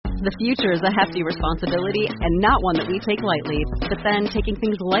The future is a hefty responsibility and not one that we take lightly. But then taking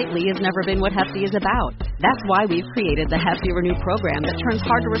things lightly has never been what Hefty is about. That's why we've created the Hefty Renew program that turns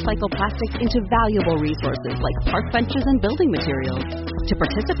hard to recycle plastics into valuable resources like park benches and building materials. To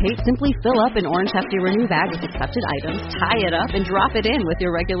participate, simply fill up an orange Hefty Renew bag with accepted items, tie it up, and drop it in with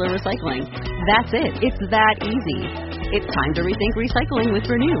your regular recycling. That's it. It's that easy. It's time to rethink recycling with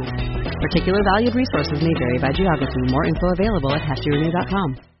Renew. Particular valued resources may vary by geography. More info available at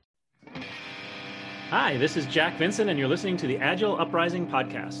heftyrenew.com. Hi, this is Jack Vincent, and you're listening to the Agile Uprising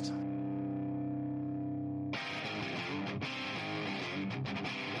podcast.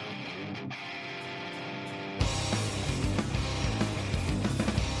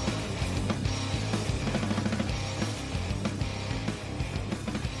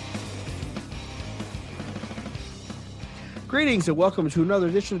 Greetings and welcome to another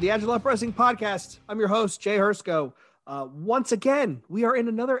edition of the Agile Uprising podcast. I'm your host, Jay Hersko. Once again, we are in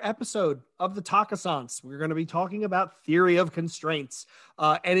another episode of the Talkassance. We're going to be talking about theory of constraints.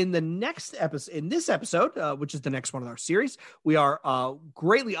 And in this episode, which is the next one in our series, we are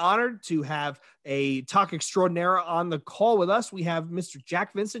greatly honored to have a talk extraordinaire on the call with us. We have Mr.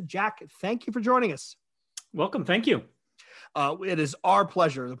 Jack Vincent. Jack, thank you for joining us. Welcome. Thank you. It is our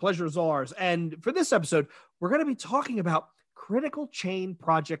pleasure. The pleasure is ours. And for this episode, we're going to be talking about critical chain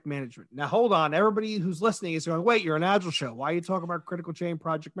project management. Now, hold on. Everybody who's listening is going, wait, you're an Agile show. Why are you talking about critical chain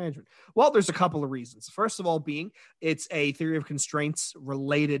project management? Well, there's a couple of reasons. First of all, being it's a theory of constraints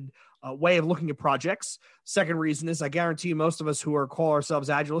related way of looking at projects. Second reason is I guarantee most of us who call ourselves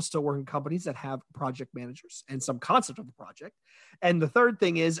Agilists still work in companies that have project managers and some concept of the project. And the third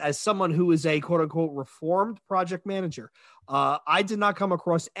thing is, as someone who is a quote unquote reformed project manager, I did not come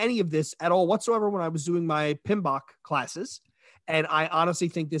across any of this at all whatsoever when I was doing my PMBOK classes. And I honestly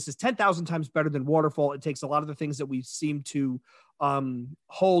think this is 10,000 times better than waterfall. It takes a lot of the things that we seem to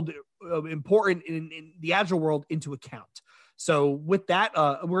hold important in the Agile world into account. So with that,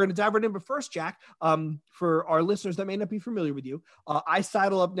 we're going to dive right in. But first, Jack, for our listeners that may not be familiar with you, I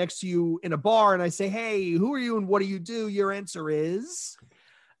sidle up next to you in a bar and I say, hey, who are you and what do you do? Your answer is?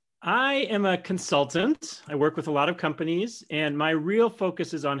 I am a consultant. I work with a lot of companies, and my real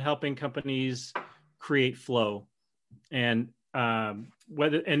focus is on helping companies create flow and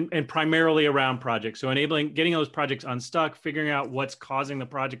primarily around projects. So getting those projects unstuck, figuring out what's causing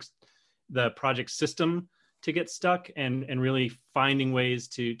the project system to get stuck, and really finding ways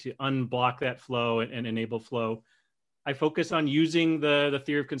to unblock that flow and enable flow. I focus on using the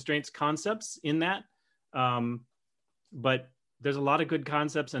theory of constraints concepts in that, but there's a lot of good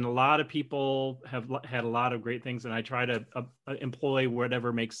concepts and a lot of people have had a lot of great things, and I try to employ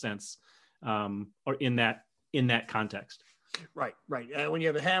whatever makes sense or in that context. Right. When you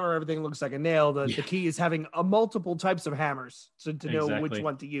have a hammer, everything looks like a nail. The key is having multiple types of hammers to know which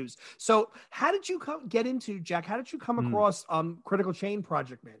one to use. So how did you get into, Jack, how did you come across critical chain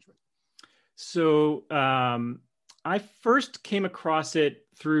project management? So I first came across it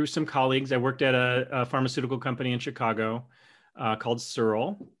through some colleagues. I worked at a pharmaceutical company in Chicago called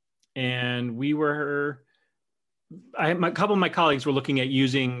Searle. And a couple of my colleagues were looking at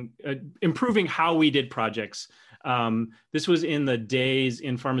improving how we did projects. This was in the days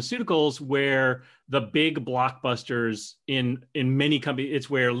in pharmaceuticals where the big blockbusters in many companies, it's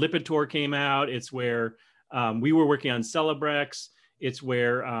where Lipitor came out. It's where we were working on Celebrex. It's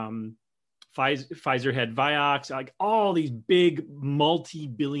where Pfizer had Vioxx, like all these big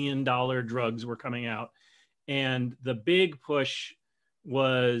multi-billion-dollar drugs were coming out. And the big push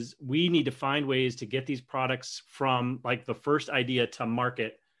was we need to find ways to get these products from like the first idea to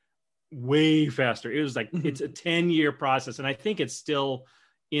market way faster. It was like, it's a 10-year process. And I think it's still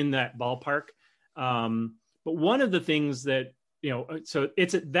in that ballpark. But one of the things that, so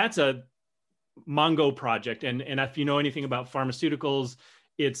that's a Mongo project. And if you know anything about pharmauticals,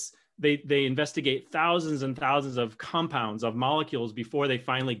 they investigate thousands and thousands of compounds, of molecules before they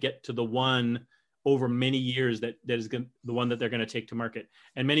finally get to the one over many years that is the one that they're going to take to market.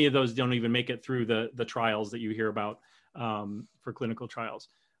 And many of those don't even make it through the trials that you hear about for clinical trials.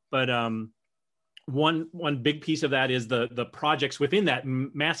 But one big piece of that is the projects within that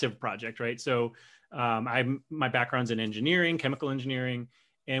massive project, right? So my background's in engineering, chemical engineering,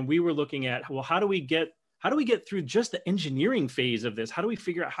 and we were looking at, well, how do we get through just the engineering phase of this? How do we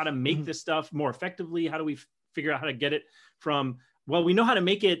figure out how to make this stuff more effectively? How do we figure out how to get it from, well, we know how to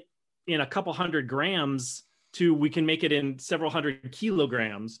make it in a couple hundred grams to we can make it in several hundred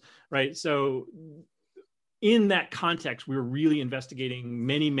kilograms, right? So in that context, we were really investigating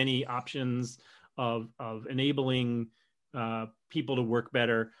many, many options of enabling people to work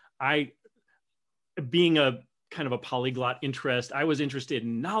better. Being a kind of a polyglot interest. I was interested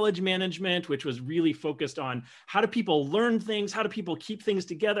in knowledge management, which was really focused on how do people learn things? How do people keep things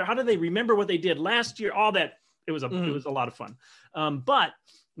together? How do they remember what they did last year? All that. It was a lot of fun. But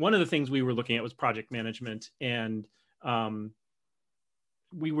one of the things we were looking at was project management. And I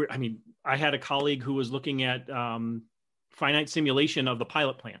had a colleague who was looking at finite simulation of the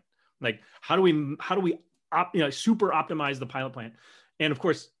pilot plant. Like, how do we super optimize the pilot plant? And of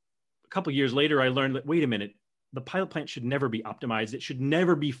course, a couple of years later, I learned that, wait a minute, the pilot plant should never be optimized. It should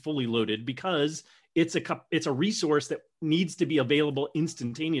never be fully loaded because it's a resource that needs to be available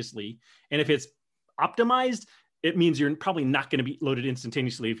instantaneously. And if it's optimized, it means you're probably not going to be loaded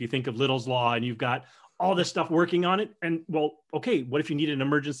instantaneously. If you think of Little's Law and you've got all this stuff working on it, and well, okay, what if you need an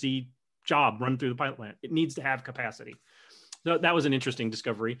emergency job run through the pilot plant? It needs to have capacity. So that was an interesting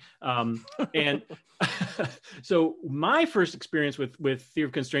discovery. And so my first experience with theory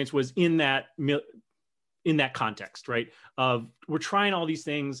of constraints was in that context, right? Of we're trying all these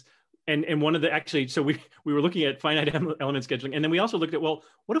things. And one of the, so we were looking at finite element scheduling. And then we also looked at, well,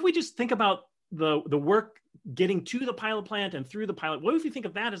 what if we just think about the work getting to the pilot plant and through the pilot? What if you think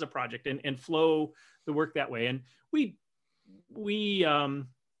of that as a project and flow the work that way? And we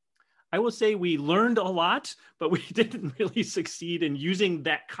I will say we learned a lot, but we didn't really succeed in using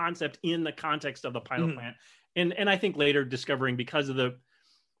that concept in the context of the pilot plant. And I think later discovering, because of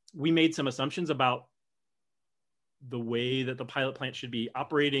we made some assumptions about the way that the pilot plant should be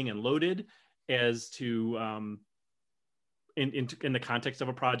operating and loaded as to in the context of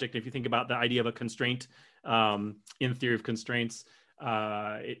a project. If you think about the idea of a constraint in theory of constraints,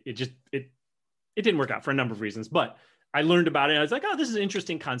 it didn't work out for a number of reasons, but I learned about it. And I was like, oh, this is an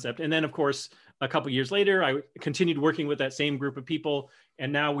interesting concept. And then, of course, a couple of years later, I continued working with that same group of people.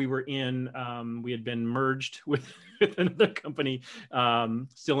 And now we had been merged with another company,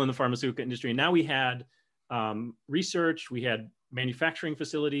 still in the pharmaceutical industry. And now we had research, we had manufacturing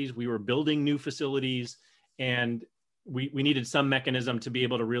facilities, we were building new facilities, and we needed some mechanism to be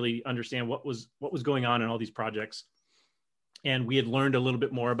able to really understand what was going on in all these projects. And we had learned a little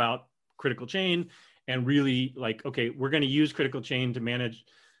bit more about critical chain, and really like, okay, we're going to use critical chain to manage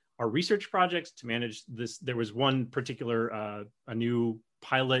our research projects, to manage this. There was one particular, a new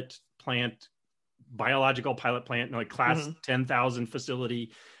pilot plant, biological pilot plant, like class 10,000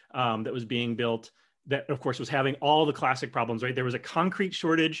 facility that was being built, that of course was having all the classic problems, right? There was a concrete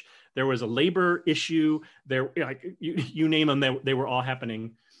shortage, there was a labor issue, there, like you name them, they were all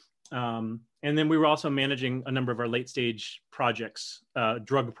happening. And then we were also managing a number of our late stage projects,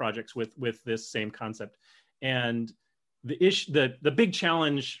 drug projects with this same concept. And the big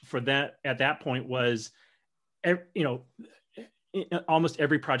challenge for that at that point was, almost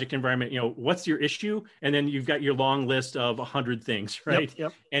every project environment, what's your issue? And then you've got your long list of 100 things, right?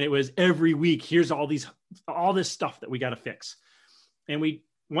 Yep. And it was every week, here's all this stuff that we got to fix. And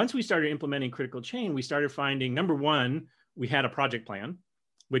once we started implementing critical chain, we started finding, number one, we had a project plan,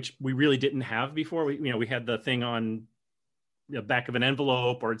 which we really didn't have before. We had the thing on the back of an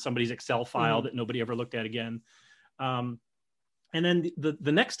envelope or somebody's Excel file that nobody ever looked at again. And then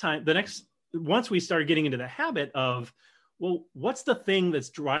once we started getting into the habit of, well, what's the thing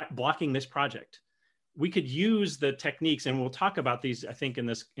that's blocking this project? We could use the techniques, and we'll talk about these, I think, in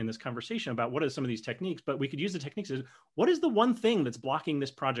this conversation about what are some of these techniques, but we could use the techniques as, what is the one thing that's blocking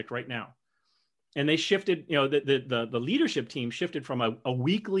this project right now? And they shifted, the leadership team shifted from a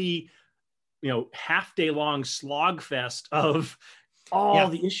weekly, half day long slog fest of all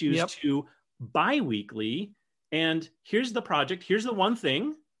the issues to bi-weekly. And here's the project. Here's the one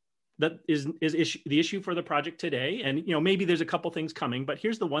thing that is the issue for the project today. And, maybe there's a couple things coming, but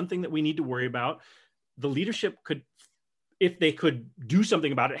here's the one thing that we need to worry about. The leadership could, if they could do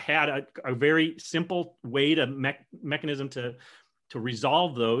something about it, had a very simple way mechanism to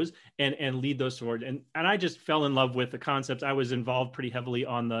resolve those and lead those forward. And I just fell in love with the concepts. I was involved pretty heavily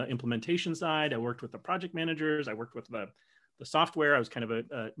on the implementation side. I worked with the project managers. I worked with the software. I was kind of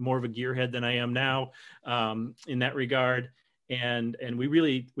more of a gearhead than I am now in that regard. And we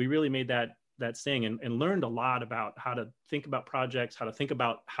really made that sing and learned a lot about how to think about projects, how to think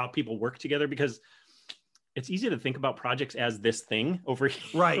about how people work together, because it's easy to think about projects as this thing over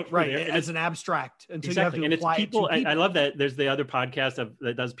here. Right. As an abstract. Until exactly. You have to apply it's people. I love that there's the other podcast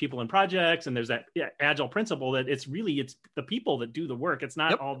that does people and projects, and there's that agile principle that it's the people that do the work. It's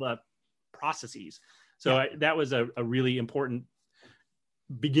not all the processes. So that was a really important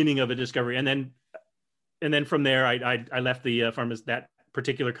beginning of a discovery. And then from there, I left that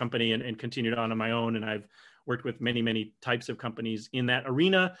particular company and continued on my own. And I've worked with many, many types of companies in that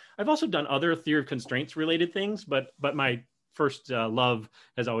arena. I've also done other theory of constraints related things, but my first love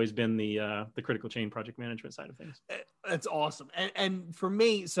has always been the critical chain project management side of things. That's awesome. And for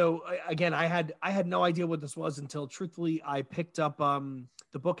me, so again, I had no idea what this was until truthfully I picked up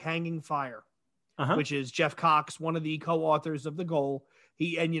the book Hanging Fire, which is Jeff Cox, one of the co-authors of The Goal.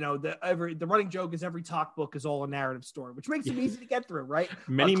 The running joke is every talk book is all a narrative story, which makes them easy to get through, right?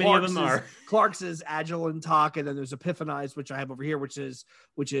 Many of them are. Clark's is Agile and Talk, and then there's Epiphanize, which I have over here, which is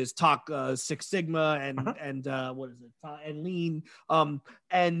Talk, Six Sigma, and what is it? And Lean.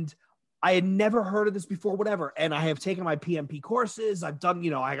 And I had never heard of this before, whatever. And I have taken my PMP courses. I've done,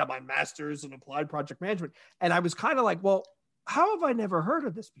 I got my master's in applied project management, and I was kind of like, well, how have I never heard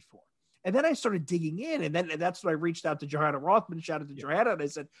of this before? And then I started digging in, and that's when I reached out to Johanna Rothman, shout out to Johanna, and I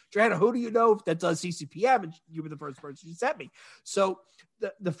said, Johanna, who do you know that does CCPM? And you were the first person she sent me. So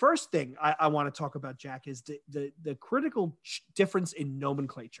the first thing I want to talk about, Jack, is the critical difference in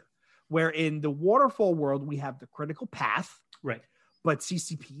nomenclature, where in the waterfall world, we have the critical path, right? But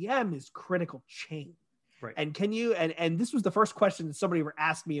CCPM is critical chain. Right. And can you, and this was the first question that somebody ever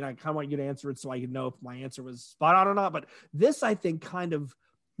asked me, and I kind of want you to answer it so I can know if my answer was spot on or not. But this, I think, kind of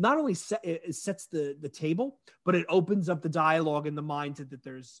not only sets the table, but it opens up the dialogue in the mind that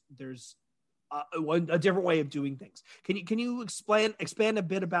there's a different way of doing things. Can you expand a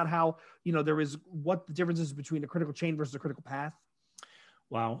bit about how, what the difference is between a critical chain versus a critical path?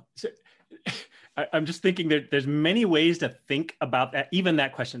 Wow. So, I'm just thinking that there's many ways to think about that, even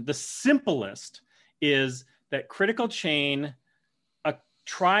that question. The simplest is that critical chain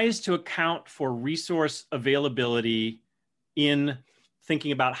tries to account for resource availability in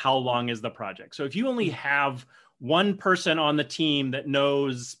thinking about how long is the project. So if you only have one person on the team that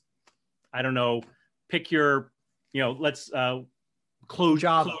knows, I don't know, pick your, let's closure,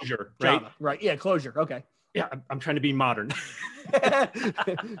 right? Java, right. Yeah, closure. Okay. Yeah, I'm trying to be modern.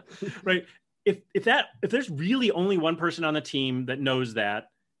 Right. If there's really only one person on the team that knows that,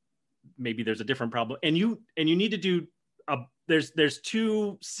 maybe there's a different problem. And you need to do there's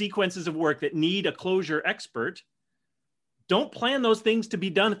two sequences of work that need a closure expert. Don't plan those things to be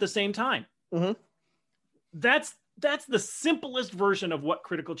done at the same time. Mm-hmm. That's the simplest version of what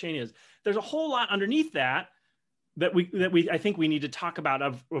critical chain is. There's a whole lot underneath that I think we need to talk about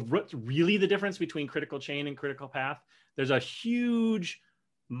of what's really the difference between critical chain and critical path. There's a huge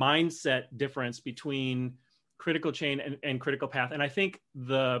mindset difference between critical chain and critical path. And I think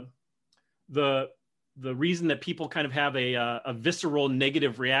the reason that people kind of have a visceral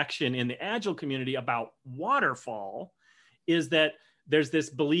negative reaction in the Agile community about waterfall is that there's this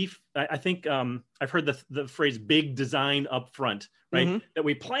belief, I think I've heard the phrase big design up front, right? Mm-hmm. That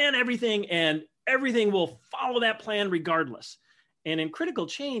we plan everything and everything will follow that plan regardless. And in critical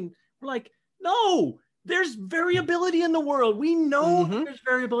chain, we're like, no, there's variability in the world. We know there's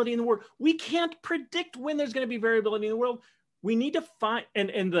variability in the world. We can't predict when there's going to be variability in the world. We need to find,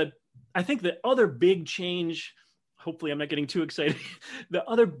 I think the other big change, hopefully I'm not getting too excited, the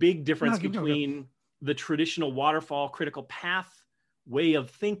other big difference between the traditional waterfall critical path way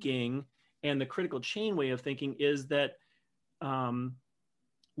of thinking and the critical chain way of thinking is that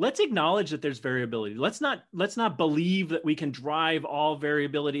let's acknowledge that there's variability. Let's not believe that we can drive all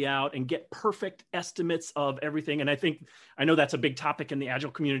variability out and get perfect estimates of everything. And I know that's a big topic in the Agile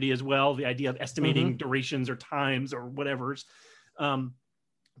community as well, the idea of estimating durations or times or whatever's.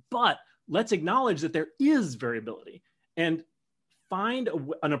 But let's acknowledge that there is variability and find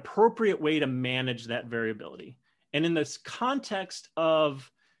an appropriate way to manage that variability. And in this context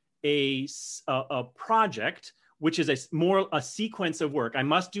of a project, which is more a sequence of work, I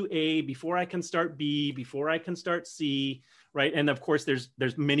must do A before I can start B, before I can start C, right? And of course, there's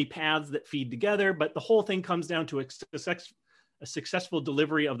many paths that feed together, but the whole thing comes down to a successful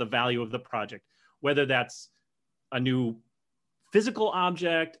delivery of the value of the project, whether that's a new physical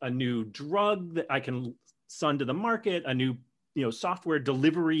object, a new drug that I can send to the market, a new software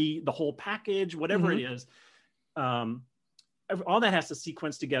delivery, the whole package, whatever it is. All that has to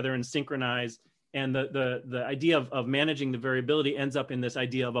sequence together and synchronize. And the idea of managing the variability ends up in this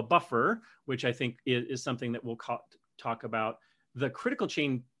idea of a buffer, which I think is something that we'll talk about. The critical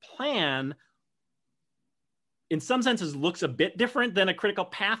chain plan, in some senses, looks a bit different than a critical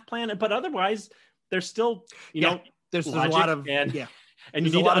path plan, but otherwise, there's still, there's a lot of and you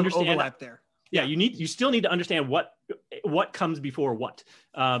need to understand overlap there. Yeah, you still need to understand what comes before what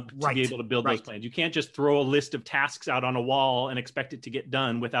to be able to build those plans. You can't just throw a list of tasks out on a wall and expect it to get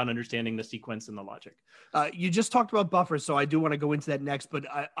done without understanding the sequence and the logic. You just talked about buffers, so I do want to go into that next, but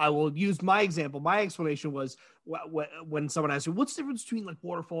I will use my example. My explanation was when someone asked me, what's the difference between like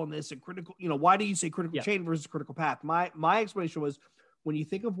waterfall and this and critical, why do you say critical chain versus critical path? My explanation was when you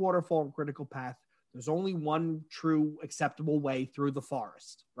think of waterfall and critical path, there's only one true acceptable way through the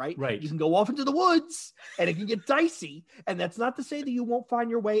forest, right? Right. You can go off into the woods and it can get dicey. And that's not to say that you won't find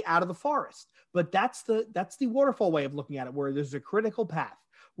your way out of the forest, but that's the waterfall way of looking at it, where there's a critical path.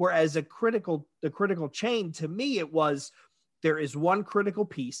 Whereas the critical chain, to me, it was, there is one critical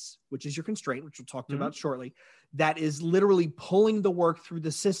piece, which is your constraint, which we'll talk about shortly, that is literally pulling the work through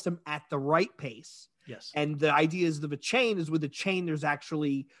the system at the right pace. Yes. And the idea is of a chain is, with a chain, there's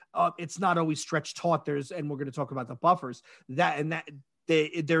actually, it's not always stretch taut. And we're going to talk about the buffers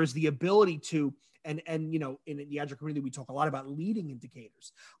there's the ability to, and you know, in the Agile community, we talk a lot about leading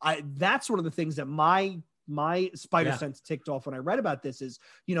indicators. That's one of the things that my spider sense ticked off when I read about this is,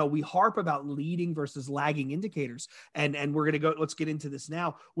 you know, we harp about leading versus lagging indicators. And we're going to let's get into this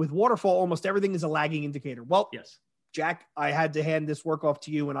now. With waterfall, almost everything is a lagging indicator. Well, yes. Jack, I had to hand this work off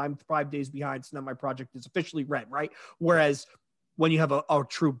to you and I'm 5 days behind. So now my project is officially red, right? Whereas when you have a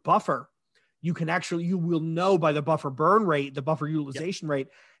true buffer, you will know by the buffer burn rate, the buffer utilization rate,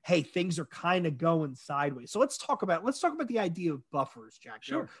 hey, things are kind of going sideways. So let's talk about the idea of buffers, Jack.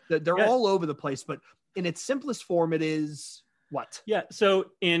 Sure. They're all over the place, but in its simplest form, it is what? Yeah.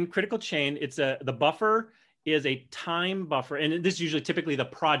 So in critical chain, it's the buffer is a time buffer, and this is usually typically the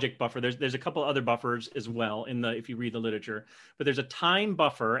project buffer. There's a couple other buffers as well if you read the literature, but there's a time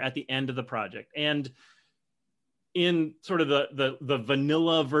buffer at the end of the project. And in sort of the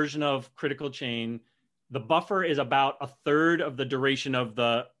vanilla version of critical chain, the buffer is about a third of the duration of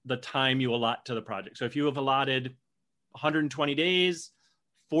the time you allot to the project. So if you have allotted 120 days,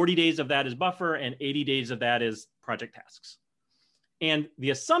 40 days of that is buffer and 80 days of that is project tasks. And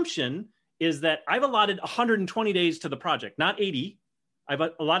the assumption is that I've allotted 120 days to the project, not 80. I've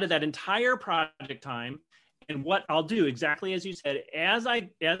allotted that entire project time. And what I'll do, exactly as you said, as I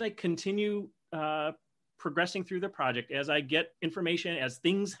continue progressing through the project, as I get information, as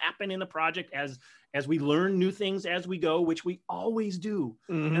things happen in the project, as we learn new things as we go, which we always do.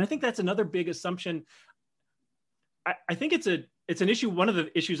 Mm-hmm. And I think that's another big assumption. I think it's an issue. One of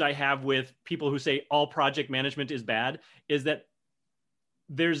the issues I have with people who say all project management is bad is that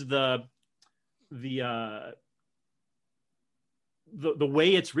there's the way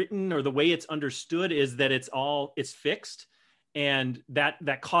it's written or the way it's understood is that it's fixed, and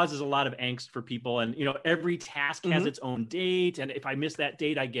that causes a lot of angst for people. And you know, every task has its own date, and if I miss that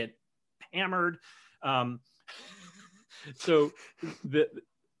date, I get hammered. So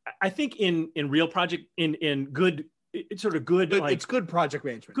I think in real project in good. It's sort of good. It's good project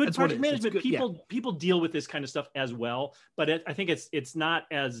management. Good project management. People deal with this kind of stuff as well, but I think it's not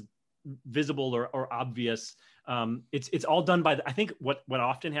as visible or obvious. It's all done by I think what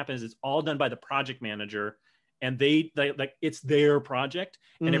often happens is it's all done by the project manager, and they like it's their project,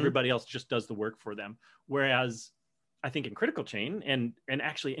 and everybody else just does the work for them. Whereas I think in critical chain and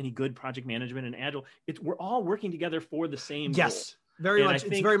actually any good project management and Agile, we're all working together for the same goal. Very much.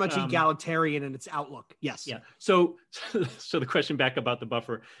 It's very much egalitarian in its outlook. Yes. Yeah. So the question back about the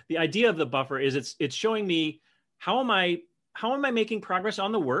buffer, the idea of the buffer is it's showing me how am I making progress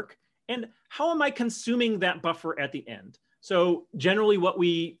on the work, and how am I consuming that buffer at the end. So generally what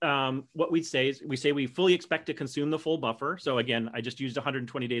we say is we fully expect to consume the full buffer. So again, I just used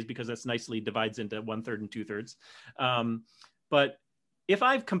 120 days because that's nicely divides into 1/3 and 2/3. But if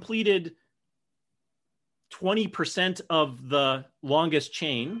I've completed 20% of the longest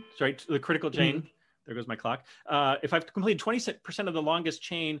chain, the critical chain, there goes my clock. If I've completed 20% of the longest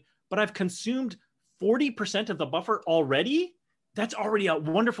chain, but I've consumed 40% of the buffer already, that's already a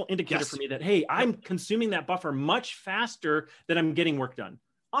wonderful indicator for me that, hey, I'm consuming that buffer much faster than I'm getting work done.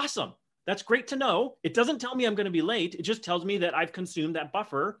 Awesome. That's great to know. It doesn't tell me I'm going to be late. It just tells me that I've consumed that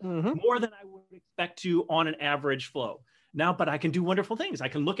buffer more than I would expect to on an average flow. Now, but I can do wonderful things. I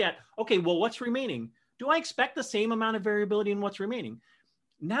can look at, okay, well, what's remaining? Do I expect the same amount of variability in what's remaining?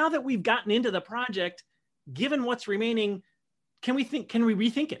 Now that we've gotten into the project, given what's remaining, can we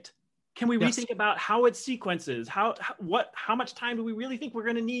rethink it? Can we rethink about how it sequences? How much time do we really think we're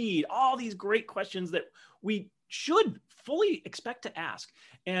going to need? All these great questions that we should fully expect to ask.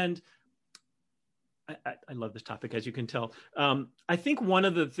 And I love this topic, as you can tell. I think one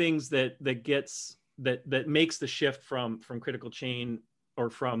of the things that makes the shift from critical chain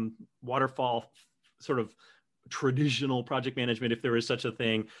or from waterfall sort of traditional project management, if there is such a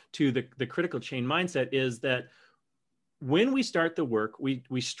thing, to the critical chain mindset is that when we start the work,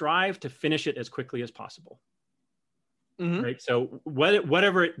 we strive to finish it as quickly as possible. Right. So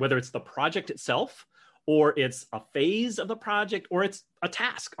whether it's the project itself, or it's a phase of the project, or it's a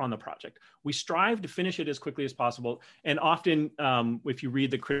task on the project, we strive to finish it as quickly as possible. And often, if you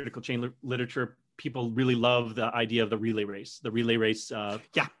read the critical chain literature, people really love the idea of the relay race.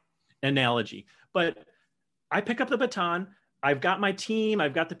 analogy, but I pick up the baton. I've got my team.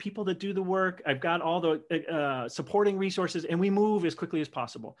 I've got the people that do the work. I've got all the supporting resources, and we move as quickly as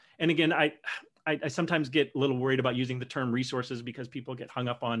possible. And again, I sometimes get a little worried about using the term resources because people get hung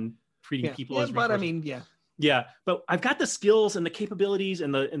up on treating people as resources. But I mean, yeah. But I've got the skills and the capabilities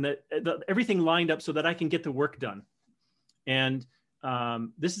and the everything lined up so that I can get the work done. And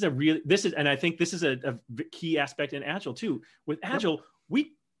this is, and I think this is a key aspect in Agile too. With Agile,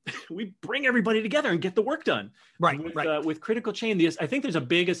 we bring everybody together and get the work done. With Critical Chain, I think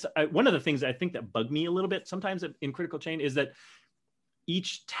there's one of the things I think that bug me a little bit sometimes in Critical Chain is that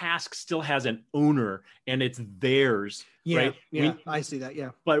each task still has an owner and it's theirs. Right? Yeah, I see that. Yeah.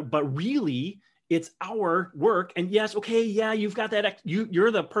 But really it's our work. And yes, okay, yeah, you've got that.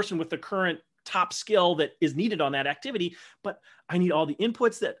 You're the person with the current top skill that is needed on that activity, but I need all the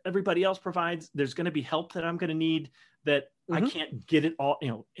inputs that everybody else provides. There's going to be help that I'm going to need that I can't get it all,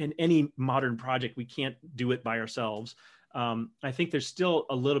 in any modern project, we can't do it by ourselves. I think there's still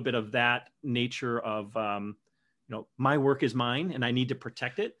a little bit of that nature of, my work is mine and I need to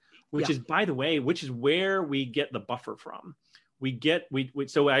protect it, which is, by the way, which is where we get the buffer from.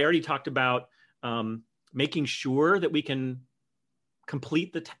 So I already talked about making sure that we can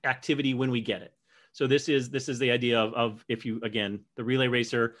complete the activity when we get it. So this is the idea of if you, again, the relay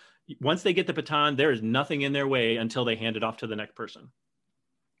racer, once they get the baton, there is nothing in their way until they hand it off to the next person.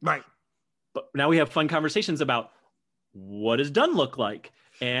 Right. But now we have fun conversations about what does done look like,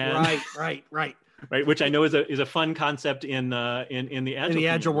 and right. Which I know is a fun concept in the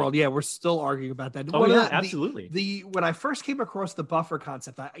Agile world. Yeah, we're still arguing about that. Absolutely. When I first came across the buffer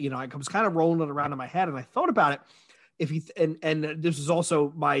concept, I was kind of rolling it around in my head, and I thought about it. And this is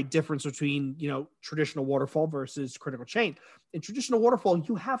also my difference between, traditional waterfall versus Critical Chain. In traditional waterfall,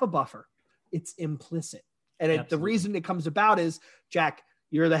 you have a buffer. It's implicit. And the reason it comes about is, Jack,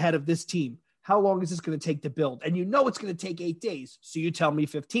 you're the head of this team. How long is this going to take to build? And it's going to take 8 days. So you tell me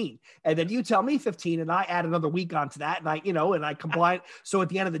 15, and then you tell me 15, and I add another week onto that. And I combine. So at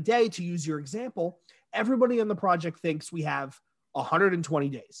the end of the day, to use your example, everybody on the project thinks we have 120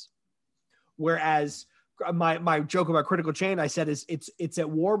 days. Whereas my joke about Critical Chain, I said, is it's at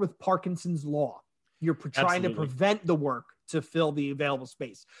war with Parkinson's law. You're trying to prevent the work to fill the available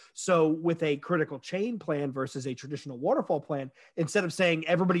space. So with a Critical Chain plan versus a traditional waterfall plan, instead of saying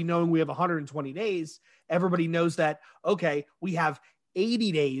everybody knowing we have 120 days, everybody knows that, okay, we have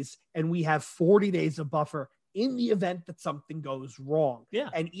 80 days and we have 40 days of buffer in the event that something goes wrong. Yeah.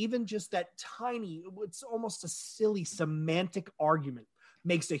 And even just that it's almost a silly semantic argument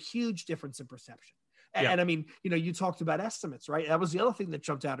makes a huge difference in perception. And I mean, you talked about estimates, right? That was the other thing that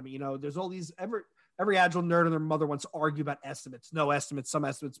jumped out at me. There's all these, every Agile nerd and their mother wants to argue about estimates, no estimates, some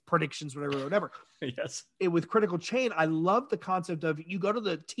estimates, predictions, whatever. Yes. With Critical Chain, I love the concept of, you go to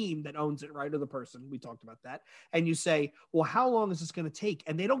the team that owns it, right? Or the person, we talked about that. And you say, well, how long is this going to take?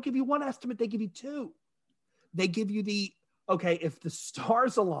 And they don't give you one estimate. They give you two. They give you okay, if the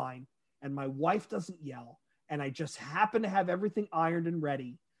stars align and my wife doesn't yell and I just happen to have everything ironed and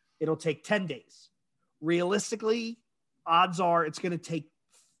ready, it'll take 10 days. Realistically, odds are it's going to take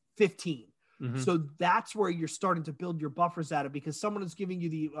 15. Mm-hmm. So that's where you're starting to build your buffers out of, because someone is giving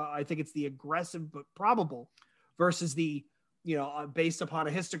you I think it's the aggressive but probable versus the, based upon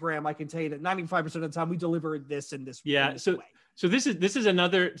a histogram, I can tell you that 95% of the time we deliver this in this way. So this is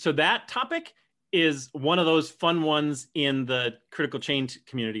another, so that topic is one of those fun ones in the Critical Chain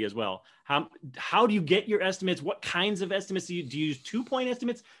community as well. How do you get your estimates? What kinds of estimates do you use? 2-point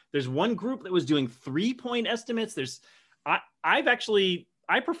estimates? There's one group that was doing 3-point estimates. I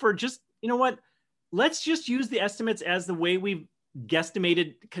prefer just, let's just use the estimates as the way we've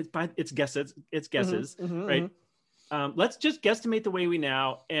guesstimated, because it's guesses, right? Let's just guesstimate the way we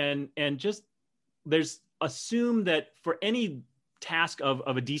now, and just assume that for any task of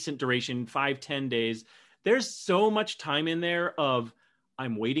a decent duration, 5-10 days, there's so much time in there of,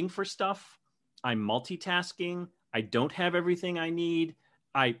 I'm waiting for stuff, I'm multitasking, I don't have everything I need,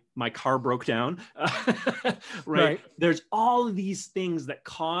 my car broke down, right? There's all of these things that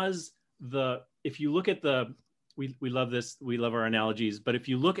cause if you look at we love this, we love our analogies, but if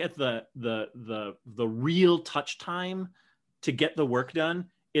you look at the real touch time to get the work done,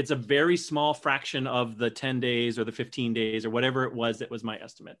 it's a very small fraction of the 10 days or the 15 days or whatever it was that was my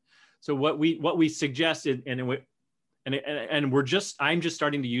estimate. So what we suggested, I'm just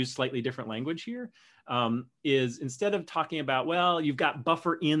starting to use slightly different language here, is instead of talking about, well, you've got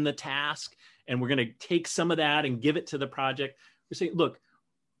buffer in the task and we're going to take some of that and give it to the project. We're saying, look,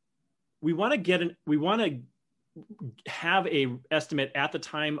 we want to have a estimate at the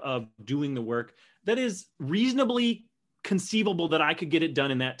time of doing the work that is reasonably conceivable that I could get it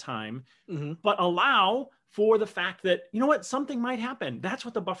done in that time, Mhm. but allow for the fact that, you know what, something might happen. That's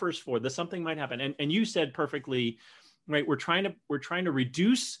what the buffer is for. Something might happen. And you said perfectly, right? We're trying to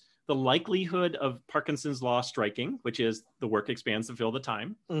reduce the likelihood of Parkinson's law striking, which is the work expands to fill the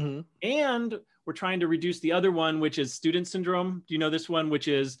time. Mhm. And we're trying to reduce the other one, which is student syndrome. Do you know this one, which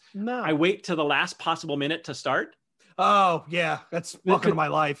is No. I wait to the last possible minute to start? Oh yeah, that's welcome to my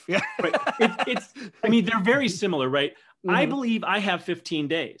life. Yeah. Right. I mean, they're very similar, right? I Mhm. believe I have 15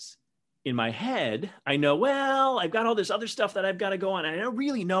 days. In my head, I know, well, I've got all this other stuff that I've got to go on. And I don't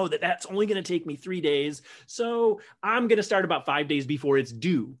really know that that's only going to take me 3 days. So I'm going to start about 5 days before it's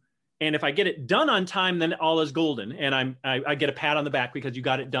due. And if I get it done on time, then all is golden. And I get a pat on the back because you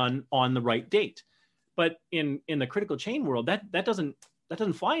got it done on the right date. But in the critical chain world, that doesn't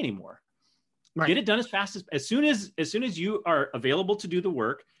fly anymore. Right. Get it done as soon as you are available to do the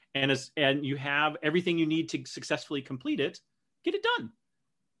work and you have everything you need to successfully complete it, get it done.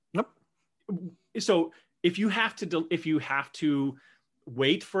 Yep. So if you have to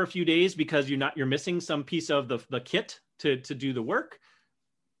wait for a few days because you're missing some piece of the kit to do the work,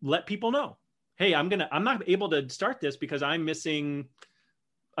 let people know. Hey, I'm not able to start this because I'm missing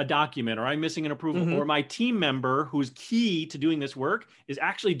a document or I'm missing an approval, Mhm. or my team member who's key to doing this work is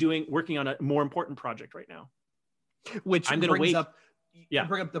actually working on a more important project right now. Which I'm going to brings wait. up, Yeah. you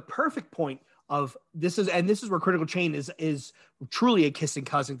bring up the perfect point of this is where critical chain is truly a kissing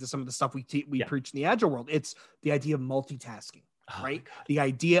cousin to some of the stuff we preach in the agile world. It's the idea of multitasking, Oh, right? The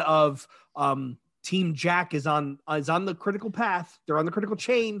idea of Team Jack is on the critical path. They're on the critical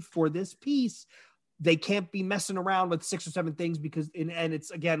chain for this piece. They can't be messing around with 6 or 7 things because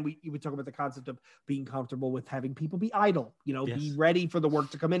it's again, we talk about the concept of being comfortable with having people be idle, Yes. be ready for the work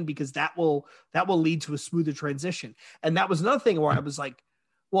to come in, because that will lead to a smoother transition. And that was another thing where I was like,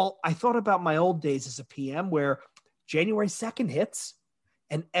 well, I thought about my old days as a PM where January 2nd hits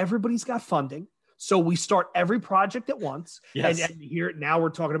and everybody's got funding. So we start every project at once. Yes. And here now we're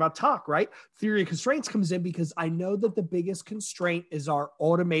talking about talk, right? Theory of constraints comes in because I know that the biggest constraint is our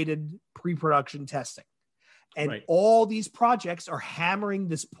automated pre-production testing. And Right. all these projects are hammering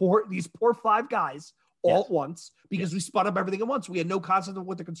these poor 5 guys all Yes. at once because we spun up everything at once. We had no concept of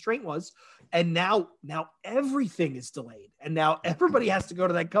what the constraint was. And now everything is delayed. And now everybody has to go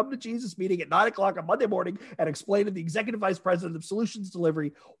to that come to Jesus meeting at 9:00 on Monday morning and explain to the executive vice president of solutions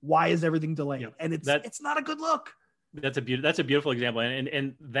delivery, why is everything delayed? Yep. And it's not a good look. That's a beautiful example.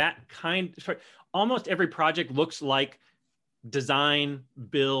 And that almost every project looks like design,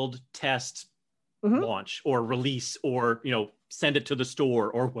 build, test, Mhm. launch, or release, or, send it to the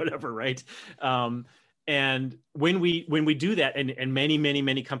store or whatever. Right. And when we do that, and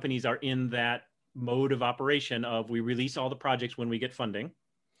many companies are in that mode of operation of we release all the projects when we get funding,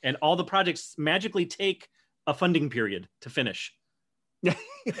 and all the projects magically take a funding period to finish.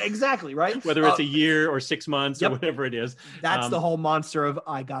 Exactly, right? Whether it's a year or 6 months or whatever it is. That's the whole monster of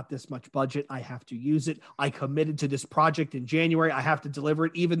I got this much budget. I have to use it. I committed to this project in January. I have to deliver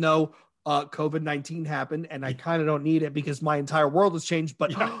it, even though COVID-19 happened and I kind of don't need it because my entire world has changed,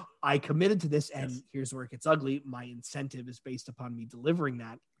 but I committed to this. And here's where it gets ugly. My incentive is based upon me delivering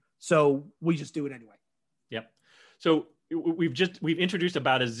that. So we just do it anyway. Yep. So we've introduced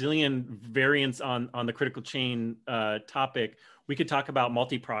about a zillion variants on the critical chain topic. We could talk about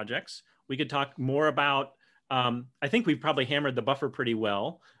multi-projects. We could talk more about, I think we've probably hammered the buffer pretty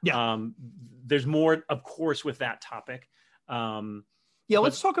well. Yeah. There's more, of course, with that topic.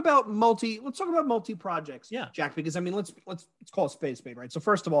 Let's talk about multi-projects. Yeah. Jack, because let's call it spade, right? So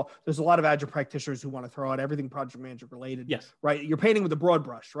first of all, there's a lot of agile practitioners who want to throw out everything project manager related. Yes. Right. You're painting with a broad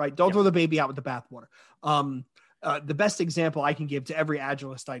brush, right? Don't throw the baby out with the bathwater. The best example I can give to every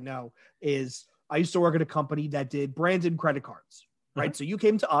agilist I know is I used to work at a company that did branded credit cards, right? So you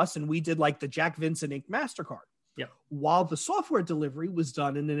came to us and we did like the Jack Vincent Inc. MasterCard. Yeah. While the software delivery was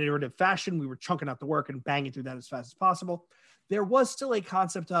done in an iterative fashion, we were chunking out the work and banging through that as fast as possible. There was still a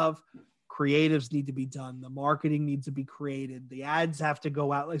concept of creatives need to be done. The marketing needs to be created. The ads have to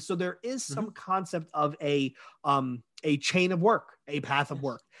go out. So there is some concept of a chain of work, a path of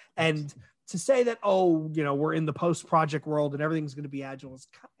work. And to say that, we're in the post-project world and everything's going to be agile is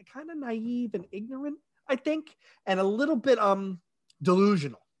kind of naive and ignorant, I think, and a little bit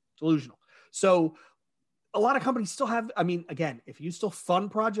delusional. So a lot of companies still have, again, if you still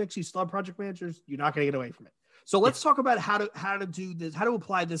fund projects, you still have project managers, you're not going to get away from it. So let's talk about how to do this, how to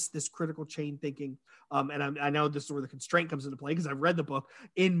apply this critical chain thinking. And I know this is where the constraint comes into play because I've read the book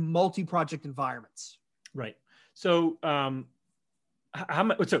in multi-project environments. Right. So,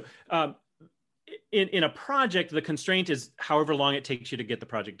 in a project, the constraint is however long it takes you to get the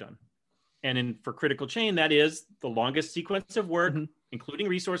project done. And for critical chain, that is the longest sequence of work, including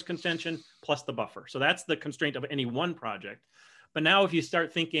resource contention plus the buffer. So that's the constraint of any one project. But now if you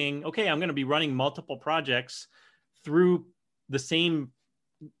start thinking, okay, I'm going to be running multiple projects through the same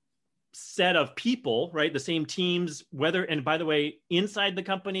set of people, right? The same teams, and by the way, inside the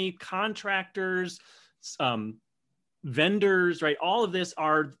company, contractors, vendors, right? All of this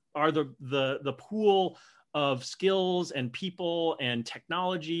are the pool of skills and people and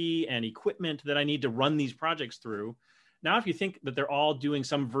technology and equipment that I need to run these projects through. Now, if you think that they're all doing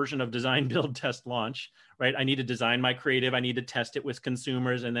some version of design, build, test, launch, right? I need to design my creative, I need to test it with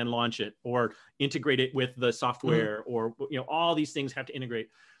consumers and then launch it, or integrate it with the software, or all these things have to integrate.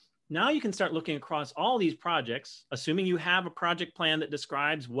 Now you can start looking across all these projects, assuming you have a project plan that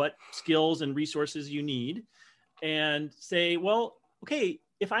describes what skills and resources you need, and say, well, okay,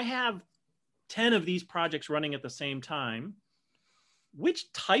 if I have 10 of these projects running at the same time,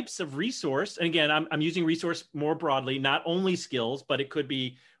 which types of resource, and again, I'm using resource more broadly, not only skills, but it could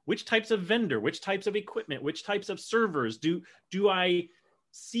be which types of vendor, which types of equipment, which types of servers do I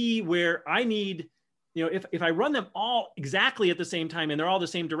see where I need, if I run them all exactly at the same time and they're all the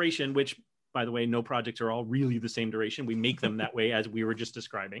same duration, which by the way, no projects are all really the same duration. We make them that way as we were just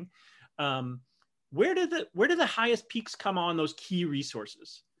describing. Where do the highest peaks come on those key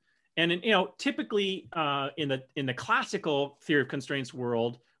resources? And typically in the classical theory of constraints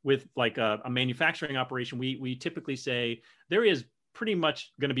world, with like a manufacturing operation, we typically say there is pretty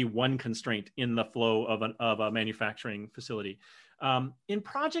much going to be one constraint in the flow of a manufacturing facility. In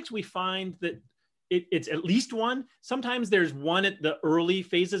projects, we find that it's at least one. Sometimes there's one at the early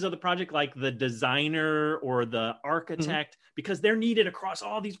phases of the project, like the designer or the architect, because they're needed across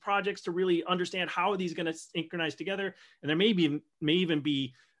all these projects to really understand how are these going to synchronize together. And there may even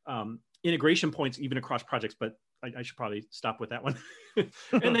be integration points even across projects, but I should probably stop with that one.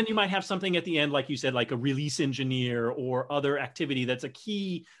 And then you might have something at the end, like you said, like a release engineer or other activity that's a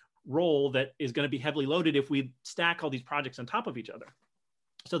key role that is going to be heavily loaded if we stack all these projects on top of each other.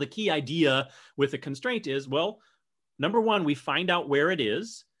 So the key idea with the constraint is, well, number one, we find out where it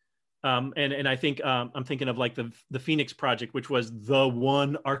is. And I think I'm thinking of like the Phoenix project, which was the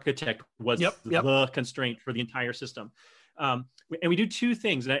one architect was the constraint for the entire system. And we do two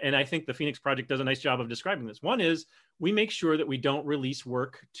things, and I think the Phoenix project does a nice job of describing this. One is we make sure that we don't release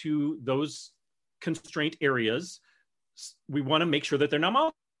work to those constraint areas. We want to make sure that they're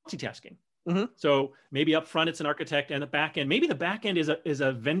not multitasking. So maybe up front it's an architect, and the back end, maybe the back end is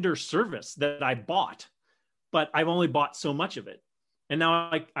a vendor service that I bought, but I've only bought so much of it. And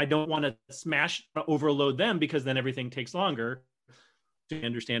now I don't want to overload them, because then everything takes longer to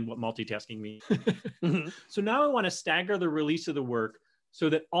understand what multitasking means. So now I want to stagger the release of the work so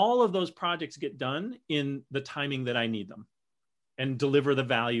that all of those projects get done in the timing that I need them and deliver the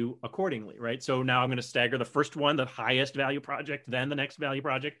value accordingly, right? So now I'm going to stagger the first one, the highest value project, then the next value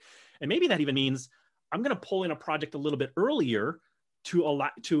project. And maybe that even means I'm going to pull in a project a little bit earlier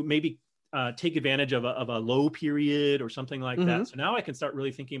to maybe take advantage of a low period or something like that. So now I can start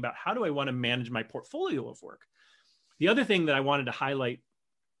really thinking about, how do I want to manage my portfolio of work? The other thing that I wanted to highlight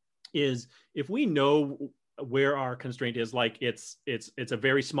is, if we know where our constraint is, like it's a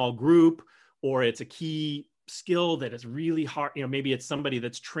very small group, or it's a key skill that is really hard, maybe it's somebody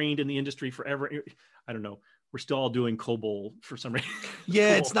that's trained in the industry forever. I don't know. We're still all doing COBOL for some reason.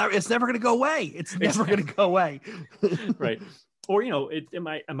 Yeah, it's never going to go away. It's never going to go away. Right. Or, my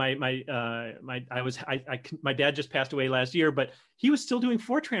dad just passed away last year, but he was still doing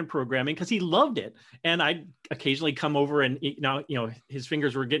Fortran programming because he loved it. And I'd occasionally come over, and now, his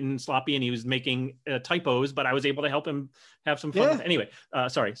fingers were getting sloppy and he was making typos, but I was able to help him have some fun. Yeah. Anyway,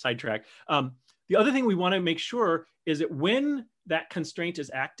 sorry, sidetrack. The other thing we want to make sure is that when that constraint is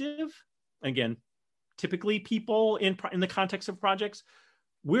active, again, typically people in the context of projects,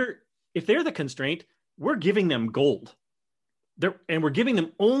 if they're the constraint, we're giving them gold. And we're giving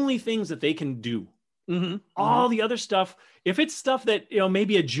them only things that they can do. All the other stuff, if it's stuff that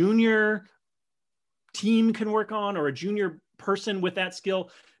maybe a junior team can work on, or a junior person with that skill,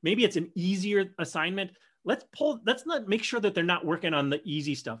 maybe it's an easier assignment. Let's not make sure that they're not working on the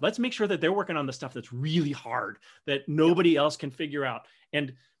easy stuff. Let's make sure that they're working on the stuff that's really hard, that nobody else can figure out.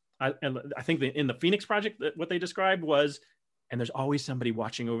 And I think that in the Phoenix project, what they described was, and there's always somebody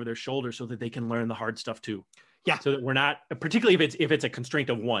watching over their shoulder so that they can learn the hard stuff too. Yeah. So that we're not, particularly if it's a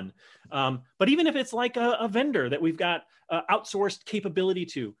constraint of one, but even if it's like a vendor that we've got outsourced capability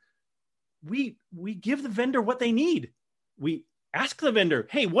to, we give the vendor what they need. We ask the vendor,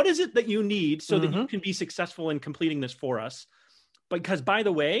 hey, what is it that you need so that you can be successful in completing this for us? Because, by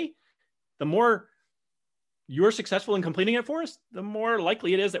the way, the more you're successful in completing it for us, the more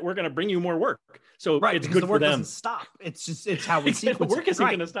likely it is that we're going to bring you more work. So it's good the for work them. doesn't stop. It's how we sequence the work isn't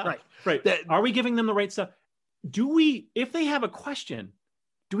going to stop. Right. Are we giving them the right stuff? If they have a question,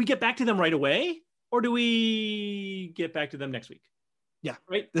 do we get back to them right away, or do we get back to them next week? Yeah.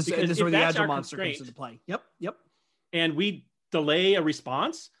 Right. This is where the Agile monster comes into play. Yep. And we delay a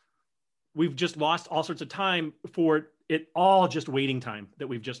response, we've just lost all sorts of time for it, all just waiting time that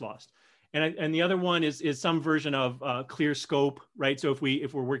we've just lost. And the other one is some version of clear scope, right? So if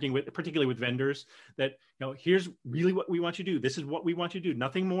we're working with, particularly with vendors, that, here's really what we want you to do. This is what we want you to do.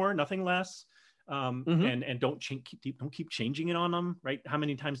 Nothing more, nothing less. And don't keep changing it on them, right? How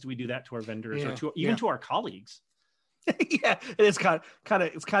many times do we do that to our vendors or to our colleagues? Yeah, it is kind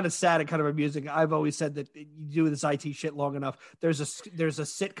of sad and kind of amusing. I've always said that you do this IT shit long enough. There's a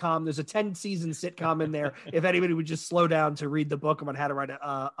sitcom. There's a 10-season sitcom in there. If anybody would just slow down to read the book about how to write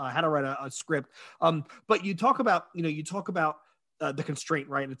a script. But you talk about the constraint,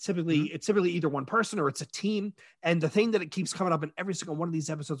 right? And it's typically either one person or it's a team. And the thing that it keeps coming up in every single one of these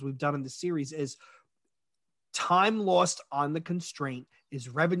episodes we've done in this series is time lost on the constraint is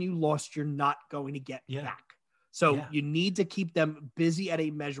revenue lost you're not going to get back. So you need to keep them busy at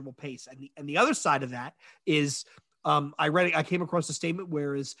a measurable pace. And the other side of that is, I came across a statement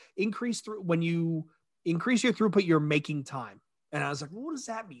where when you increase your throughput, you're making time. And I was like, well, what does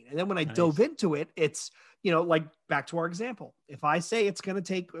that mean? And then when I dove into it, it's, like back to our example. If I say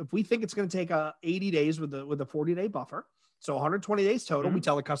if we think it's going to take 80 days with a 40-day buffer, so 120 days total, we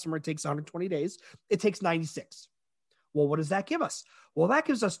tell the customer it takes 120 days, it takes 96. Well, what does that give us? Well, that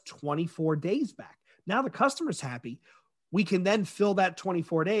gives us 24 days back. Now the customer's happy. We can then fill that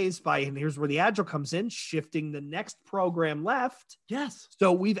 24 days and here's where the Agile comes in, shifting the next program left. Yes.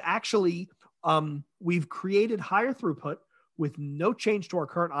 So we've actually, we've created higher throughput with no change to our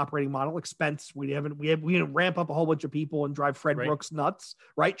current operating model expense. We didn't ramp up a whole bunch of people and drive Fred Brooks nuts,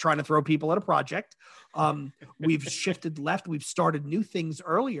 right? Trying to throw people at a project. We've shifted left. We've started new things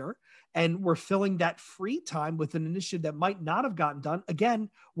earlier. And we're filling that free time with an initiative that might not have gotten done. Again,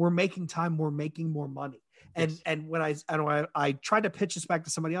 we're making time, we're making more money. And when I tried to pitch this back to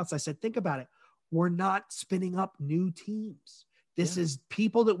somebody else, I said, think about it. We're not spinning up new teams. This is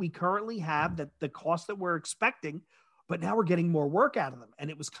people that we currently have, that the cost that we're expecting, but now we're getting more work out of them. And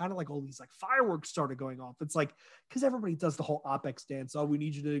it was kind of like all these fireworks started going off. It's because everybody does the whole OpEx dance. Oh, we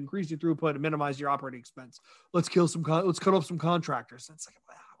need you to increase your throughput and minimize your operating expense. Let's cut off some contractors. And it's like,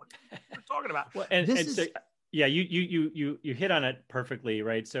 wow. What we're talking about. Well, you hit on it perfectly,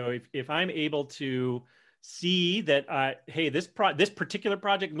 right? So if I'm able to see that, hey, this particular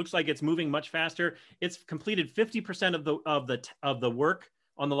project looks like it's moving much faster. It's completed 50% of the work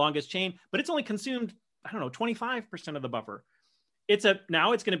on the longest chain, but it's only consumed 25% of the buffer.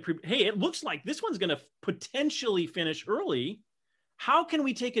 Now it's going to hey, it looks like this one's going to potentially finish early. How can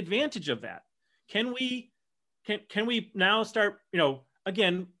we take advantage of that? Can we now start,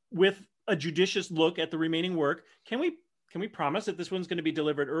 again, with a judicious look at the remaining work, can we promise that this one's going to be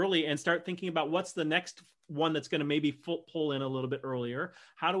delivered early and start thinking about what's the next one that's going to maybe pull in a little bit earlier?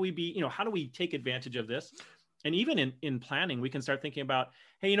 How do we take advantage of this? And even in planning, we can start thinking about,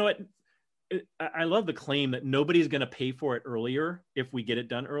 hey, you know what? I love the claim that nobody's going to pay for it earlier if we get it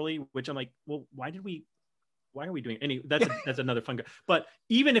done early, which I'm like, well, why are we doing any? That's another fun. But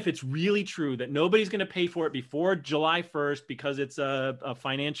even if it's really true that nobody's going to pay for it before July 1st because it's a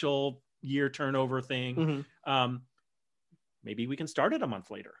financial year turnover thing, maybe we can start it a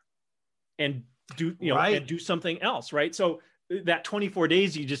month later and do something else, right? So that 24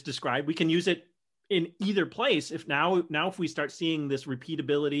 days you just described, we can use it in either place. If we start seeing this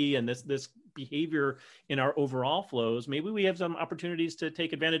repeatability and this behavior in our overall flows, maybe we have some opportunities to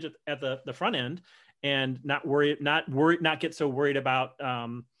take advantage at the front end and not get so worried about,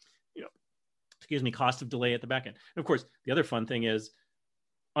 cost of delay at the back end. And of course, the other fun thing is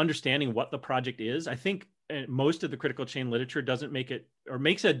understanding what the project is. I think most of the critical chain literature doesn't make it, or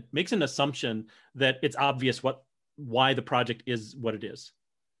makes an assumption that it's obvious why the project is what it is.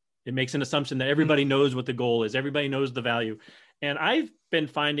 It makes an assumption that everybody knows what the goal is. Everybody knows the value. And I've been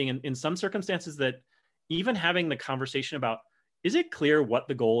finding in some circumstances that even having the conversation about, is it clear what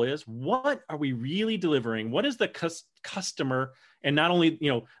the goal is? What are we really delivering? What is the customer, and not only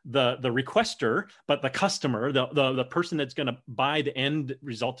the requester, but the customer, the person that's going to buy the end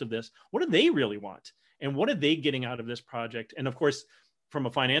result of this? What do they really want? And what are they getting out of this project? And of course, from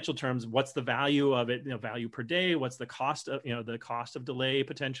a financial terms, what's the value of it? Value per day. What's the cost of delay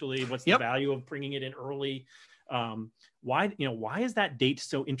potentially? What's the value of bringing it in early? Why is that date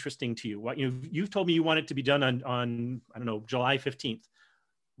so interesting to you? You've told me you want it to be done on I don't know, July 15th.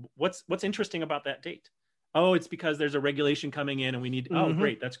 What's interesting about that date? Oh, it's because there's a regulation coming in and we need, oh,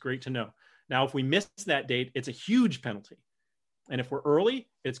 great. That's great to know. Now, if we miss that date, it's a huge penalty. And if we're early,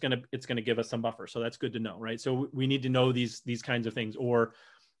 it's gonna give us some buffer. So that's good to know, right? So we need to know these kinds of things. Or,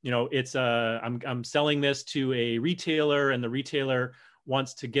 it's I'm selling this to a retailer, and the retailer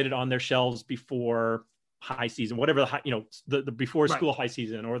wants to get it on their shelves before high season, whatever the before school high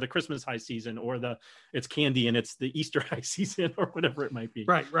season, or the Christmas high season, or it's candy and it's the Easter high season, or whatever it might be.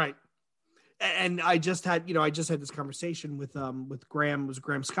 Right. And I just had this conversation with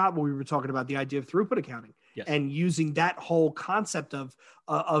Graham Scott, where we were talking about the idea of throughput accounting. Yes. And using that whole concept of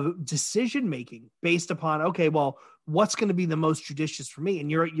decision making based upon, okay, well, what's going to be the most judicious for me? And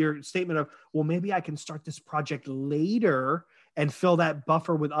your statement of, well, maybe I can start this project later and fill that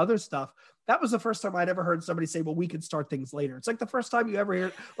buffer with other stuff. That was the first time I'd ever heard somebody say, well, we could start things later. It's like the first time you ever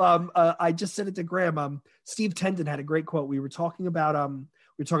hear. I just said it to Graham. Steve Tendon had a great quote. We were talking about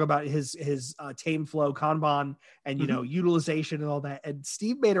his Tame Flow Kanban and, utilization and all that. And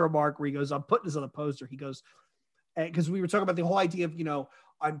Steve made a remark where he goes, I'm putting this on a poster. He goes, because we were talking about the whole idea of,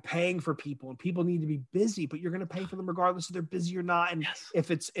 I'm paying for people and people need to be busy, but you're going to pay for them regardless if they're busy or not. And if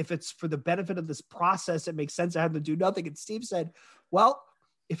it's for the benefit of this process, it makes sense to have them do nothing. And Steve said, well,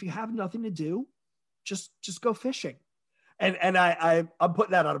 if you have nothing to do, just go fishing. And I'm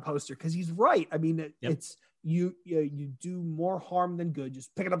putting that on a poster because he's right. I mean, it's, you do more harm than good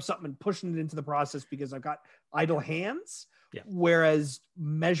just picking up something and pushing it into the process because I've got idle hands. Yeah. Whereas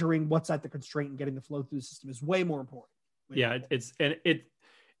measuring what's at the constraint and getting the flow through the system is way more important.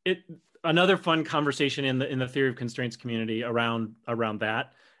 It another fun conversation in the theory of constraints community around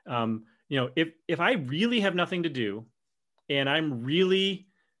that. If I really have nothing to do and I'm really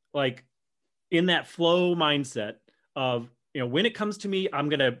like in that flow mindset of, when it comes to me, I'm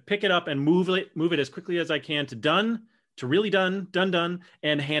going to pick it up and move it as quickly as I can to done, to really done,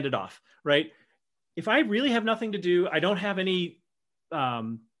 and hand it off. Right. If I really have nothing to do, I don't have any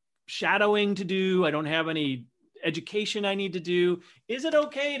shadowing to do. I don't have any education I need to do. Is it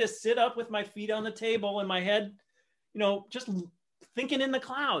okay to sit up with my feet on the table and my head, just thinking in the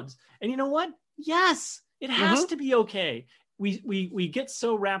clouds? And you know what? Yes, it has to be okay. We get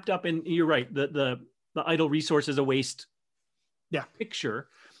so wrapped up in, you're right, the idle resource is a waste picture.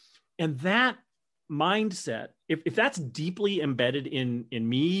 And that mindset, if that's deeply embedded in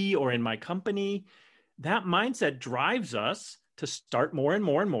me or in my company, that mindset drives us to start more and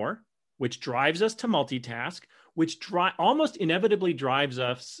more and more, which drives us to multitask, which almost inevitably drives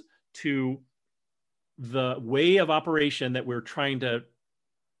us to the way of operation that we're trying to,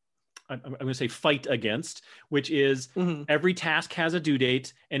 I'm going to say fight against, which is every task has a due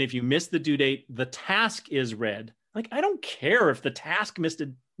date. And if you miss the due date, the task is red. Like, I don't care if the task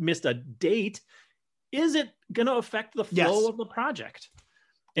missed a date. Is it going to affect the flow of the project?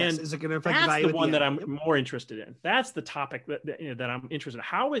 Yes. And is it going to affect that's value the one that I'm more interested in. That's the topic that I'm interested in.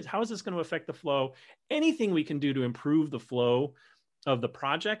 How is this going to affect the flow? Anything we can do to improve the flow of the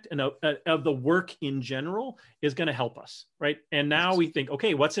project and of the work in general is going to help us, right? And now we think,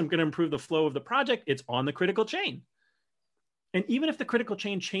 okay, what's going to improve the flow of the project? It's on the critical chain. And even if the critical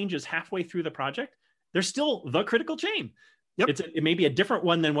chain changes halfway through the project, there's still the critical chain. It may be a different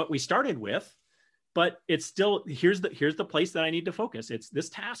one than what we started with, but it's still, here's the place that I need to focus. It's this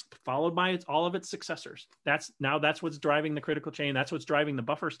task followed by all of its successors. That's what's driving the critical chain. That's what's driving the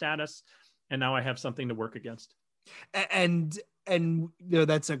buffer status. And now I have something to work against. And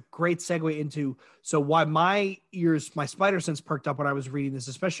that's a great segue into, so why my spider sense perked up when I was reading this,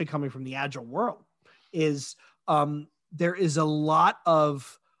 especially coming from the Agile world, is there is a lot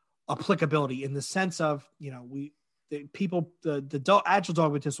of applicability in the sense of, the Agile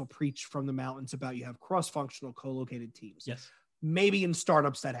dogmatists will preach from the mountains about you have cross-functional co-located teams. Yes. Maybe in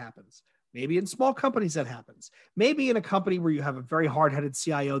startups that happens. Maybe in small companies that happens. Maybe in a company where you have a very hard-headed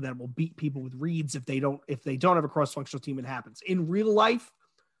CIO that will beat people with reeds if they don't have a cross-functional team, it happens. In real life,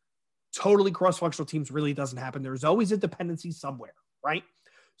 totally cross-functional teams really doesn't happen. There's always a dependency somewhere, right?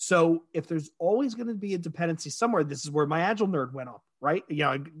 So if there's always going to be a dependency somewhere, this is where my Agile nerd went up, right?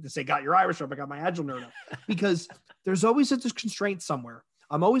 To say, got your Irish up, I got my Agile nerd up. Because there's always a constraint somewhere.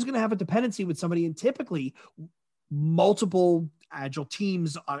 I'm always going to have a dependency with somebody, and typically multiple Agile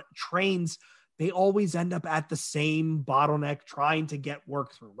teams trains, they always end up at the same bottleneck trying to get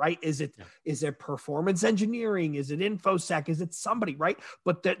work through, right? Is it performance engineering? Is it InfoSec? Is it somebody, right?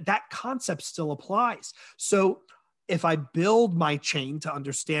 But that concept still applies. So if I build my chain to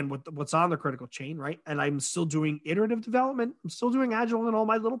understand what's on the critical chain, right? And I'm still doing iterative development, I'm still doing Agile in all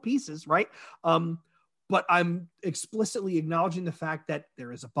my little pieces, right? But I'm explicitly acknowledging the fact that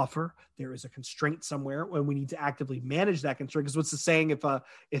there is a buffer, there is a constraint somewhere when we need to actively manage that constraint. Because what's the saying?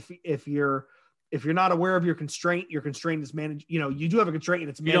 If if you're not aware of your constraint is managed. You know, you do have a constraint and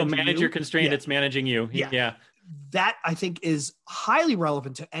it's you don't managing manage you. your constraint, it's managing you. Yeah. That I think is highly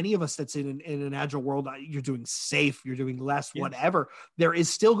relevant to any of us that's in an agile world. You're doing safe, you're doing less, whatever. There is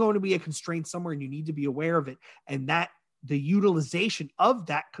still going to be a constraint somewhere and you need to be aware of it. And that the utilization of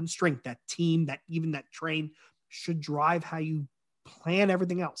that constraint, that team, that even that train should drive how you plan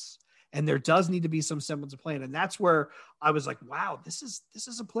everything else. And there does need to be some semblance of plan. And that's where I was like, wow, this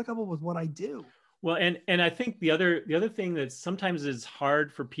is applicable with what I do. Well, and I think the other thing that sometimes is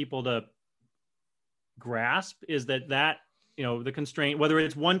hard for people to grasp is that, you know, the constraint, whether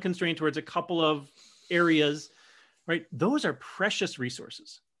it's one constraint or it's a couple of areas, right? Those are precious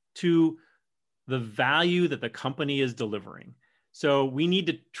resources to the value that the company is delivering. So we need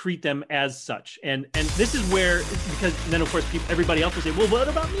to treat them as such. And this is where, because then of course everybody else will say, well, what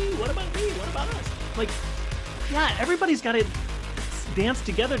about me? What about me? What about us? Like, yeah, everybody's got to dance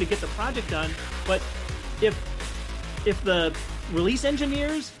together to get the project done. But if the release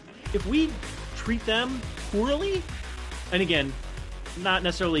engineers, if we treat them poorly, and again, not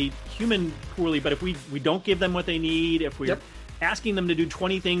necessarily human poorly, but if we don't give them what they need, if we're asking them to do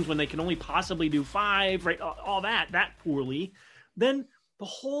 20 things when they can only possibly do 5, right? All that poorly, then the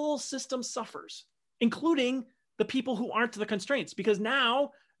whole system suffers, including the people who aren't the constraints, because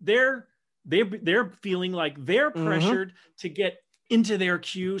now they're feeling like they're pressured to get into their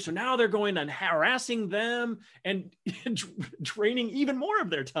queue. So now they're going and harassing them and draining even more of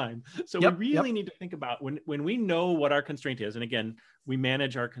their time. So we really need to think about when we know what our constraint is, and again, we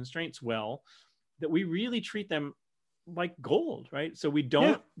manage our constraints well, that we really treat them like gold, right? So we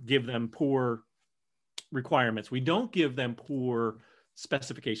don't give them poor requirements. We don't give them poor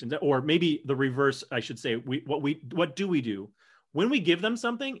specifications, or maybe the reverse, I should say. What do we do? When we give them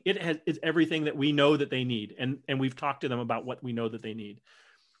something, it's everything that we know that they need. And we've talked to them about what we know that they need.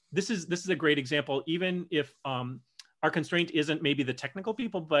 This is a great example, even if our constraint isn't maybe the technical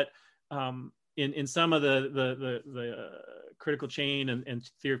people, but in some of the critical chain and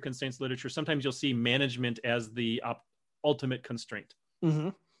theory of constraints literature, sometimes you'll see management as the ultimate constraint.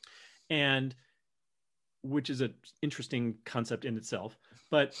 And which is an interesting concept in itself.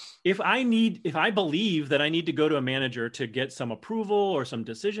 But if I believe that I need to go to a manager to get some approval or some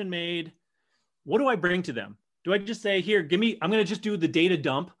decision made, what do I bring to them? Do I just say, here, I'm going to just do the data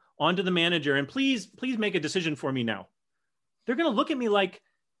dump onto the manager and please make a decision for me now? They're going to look at me like,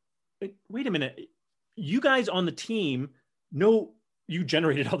 wait a minute, you guys on the team know you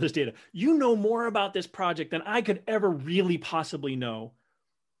generated all this data. You know more about this project than I could ever really possibly know.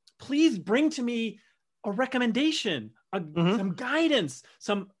 Please bring to me a recommendation, some guidance,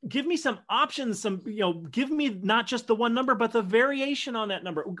 give me some options, give me not just the one number, but the variation on that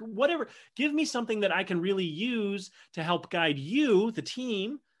number, whatever. Give me something that I can really use to help guide you, the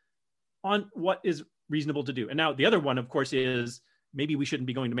team, on what is reasonable to do. And now the other one, of course, is maybe we shouldn't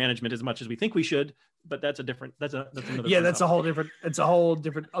be going to management as much as we think we should, but that's another. That's a whole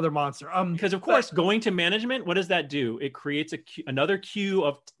different other monster. Because of course, going to management, what does that do? It creates another queue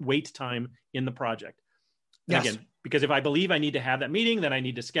of wait time in the project. Yes. Again, because if I believe I need to have that meeting, then I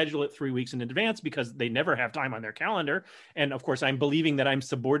need to schedule it 3 weeks in advance because they never have time on their calendar. And of course, I'm believing that I'm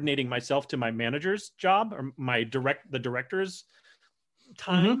subordinating myself to my manager's job or the director's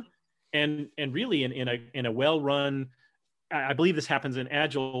time. And really in a well-run, I believe this happens in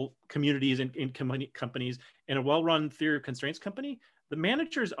agile communities and in companies. In a well-run theory of constraints company, the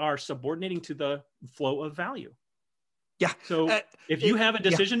managers are subordinating to the flow of value. Yeah. So if you have a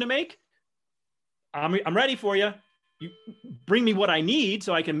decision to make, I'm ready for you. You bring me what I need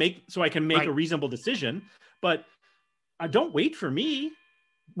so I can make a reasonable decision, but don't wait for me.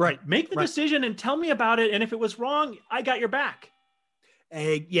 Right. Make the decision and tell me about it. And if it was wrong, I got your back.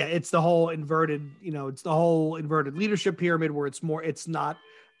 It's the whole inverted leadership pyramid where it's not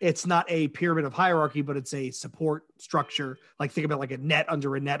a pyramid of hierarchy, but it's a support structure. Like think about like a net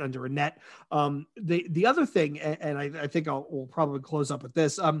under a net under a net. The other thing, and I think we'll probably close up with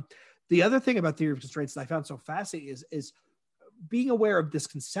this. The other thing about theory of constraints that I found so fascinating is being aware of this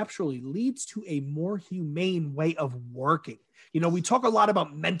conceptually leads to a more humane way of working. You know, we talk a lot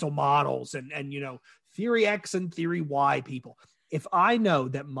about mental models and theory X and theory Y people. If I know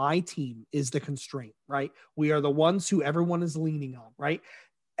that my team is the constraint, right? We are the ones who everyone is leaning on, right?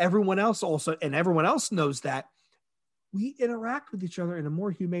 Everyone else knows that. We interact with each other in a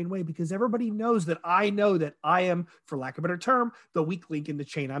more humane way because everybody knows that I know that I am, for lack of a better term, the weak link in the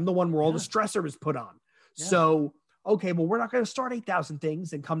chain. I'm the one where all the stressor is put on. Yeah. So, okay, well, we're not going to start 8,000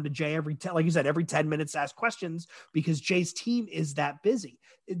 things and come to Jay like you said, every 10 minutes to ask questions because Jay's team is that busy.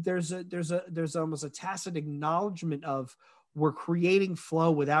 There's almost a tacit acknowledgement of we're creating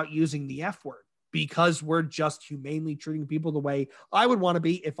flow without using the F word. because we're just humanely treating people the way I would want to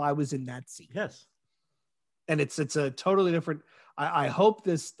be if I was in that seat. Yes. And it's a totally different. I hope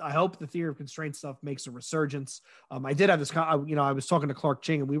the theory of constraint stuff makes a resurgence. I did have this, I was talking to Clark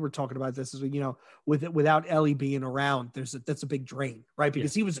Ching and we were talking about this as without Ellie being around, that's a big drain, right?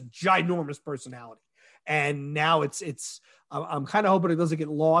 Because he was a ginormous personality. And now I'm kind of hoping it doesn't get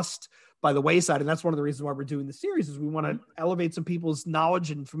lost by the wayside. And that's one of the reasons why we're doing the series is we want to elevate some people's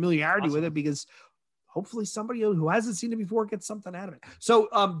knowledge and familiarity with it, because hopefully somebody who hasn't seen it before gets something out of it.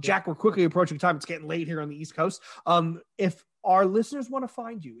 So, Jack, we're quickly approaching time. It's getting late here on the East Coast. If our listeners want to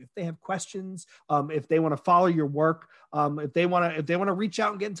find you, if they have questions, if they want to follow your work, if they want to reach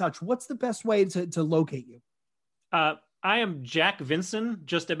out and get in touch, what's the best way to locate you? I am Jack Vinson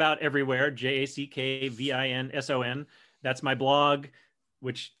just about everywhere. JackVinson. That's my blog,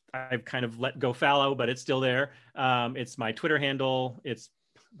 which I've kind of let go fallow, but it's still there. It's my Twitter handle. It's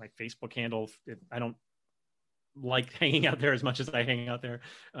my Facebook handle. I don't like hanging out there as much as I hang out there.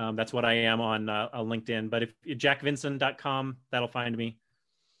 That's what I am on LinkedIn. But if jackvinson.com, that'll find me.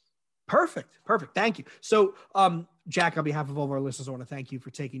 Perfect. Thank you. So, Jack, on behalf of all of our listeners, I want to thank you for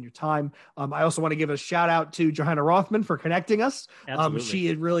taking your time. I also want to give a shout out to Johanna Rothman for connecting us.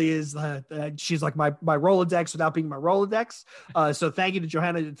 She really is, she's like my Rolodex without being my Rolodex. So thank you to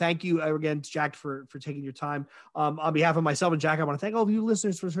Johanna. Thank you again to Jack for taking your time. On behalf of myself and Jack, I want to thank all of you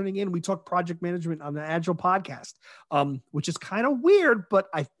listeners for tuning in. We talk project management on the Agile podcast, which is kind of weird, but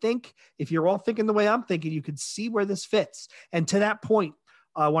I think if you're all thinking the way I'm thinking, you could see where this fits. And to that point,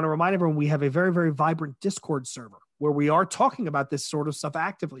 I want to remind everyone we have a very, very vibrant Discord server where we are talking about this sort of stuff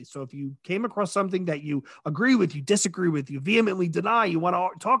actively. So if you came across something that you agree with, you disagree with, you vehemently deny, you want to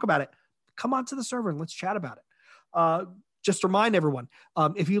talk about it, come onto the server and let's chat about it. Just remind everyone,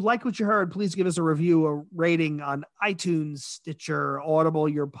 if you like what you heard, please give us a review, a rating on iTunes, Stitcher, Audible,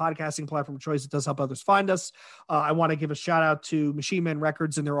 your podcasting platform of choice. It does help others find us. I want to give a shout out to Machine Man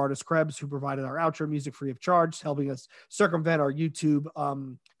Records and their artist Krebs, who provided our outro music free of charge, helping us circumvent our YouTube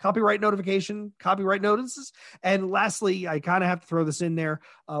copyright notices. And lastly, I kind of have to throw this in there.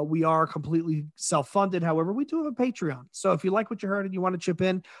 We are completely self-funded. However, we do have a Patreon. So if you like what you heard and you want to chip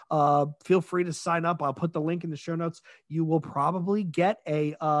in, feel free to sign up. I'll put the link in the show notes. You will probably get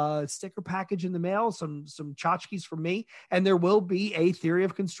a sticker package in the mail, some tchotchkes from me, and there will be a Theory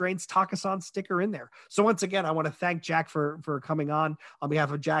of Constraints Takasan sticker in there. So once again, I want to thank Jack for coming on. On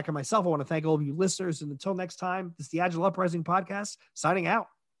behalf of Jack and myself, I want to thank all of you listeners. And until next time, this is the Agile Uprising Podcast, signing out.